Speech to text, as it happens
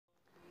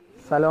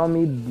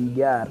سلامی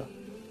دیگر.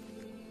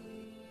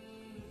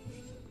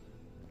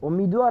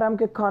 امیدوارم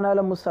که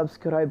کانالمو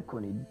سابسکرایب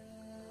کنید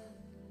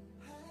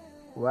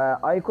و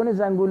آیکون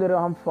زنگوله رو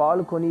هم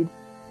فعال کنید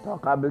تا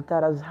قبل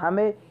تر از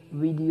همه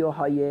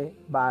ویدیوهای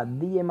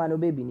بعدی منو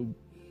ببینید.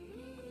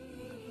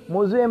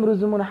 موضوع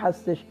امروزمون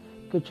هستش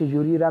که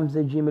چجوری رمز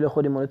جیمیل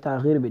خودمون رو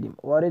تغییر بدیم.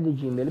 وارد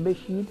جیمیل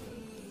بشید،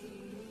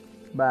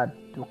 بعد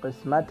تو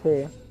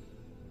قسمت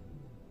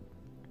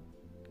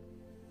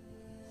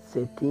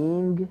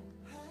ستینگ،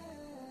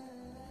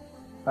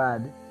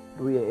 بعد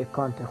روی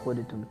اکانت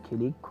خودتون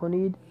کلیک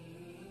کنید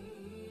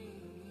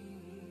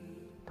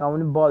تا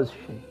اون باز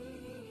شه.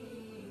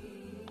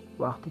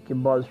 وقتی که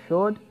باز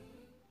شد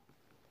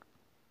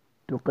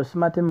تو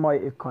قسمت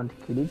مای اکانت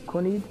کلیک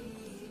کنید،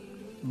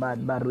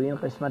 بعد بر روی این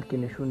قسمت که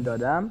نشون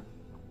دادم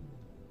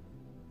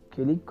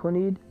کلیک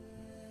کنید.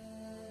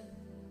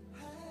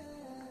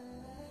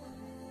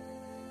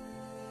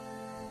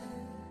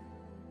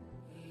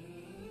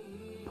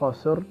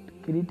 پاسورد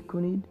کلیک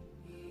کنید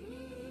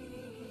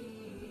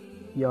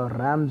یا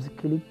رمز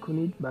کلیک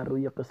کنید. بر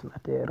روی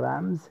قسمت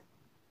رمز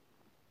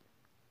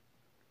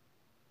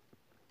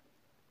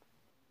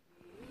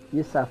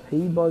یه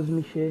صفحه‌ای باز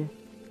میشه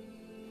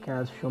که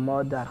از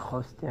شما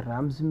درخواست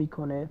رمز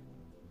میکنه.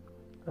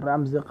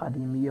 رمز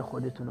قدیمی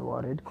خودتون رو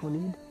وارد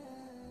کنید.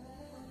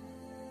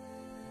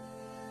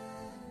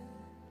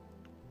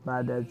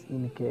 بعد از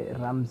این که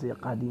رمز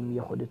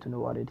قدیمی خودتون رو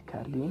وارد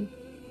کردین،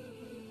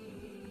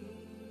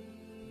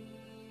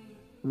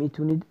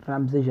 میتونید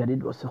رمز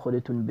جدید واسه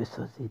خودتون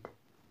بسازید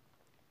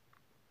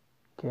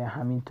که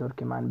همینطور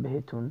که من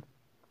بهتون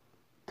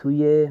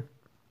توی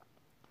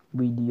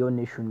ویدیو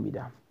نشون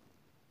میدم.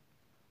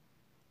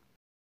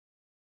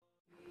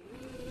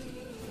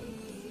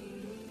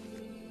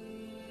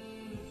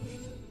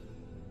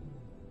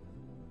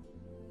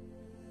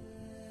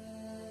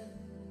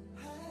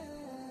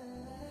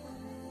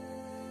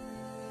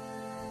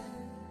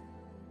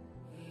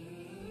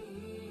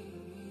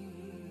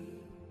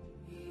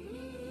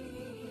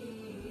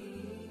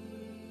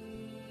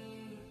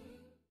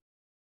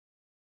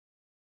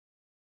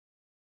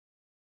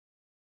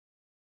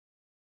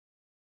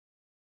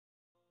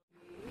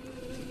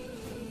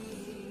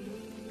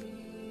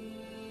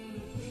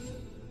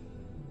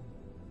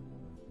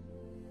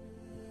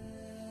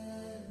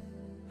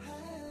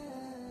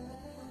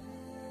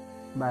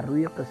 بر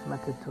روی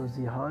قسمت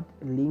توضیحات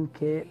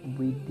لینک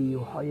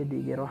ویدیوهای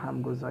دیگه رو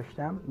هم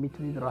گذاشتم،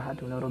 میتونید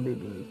راحت اونا رو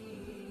ببینید.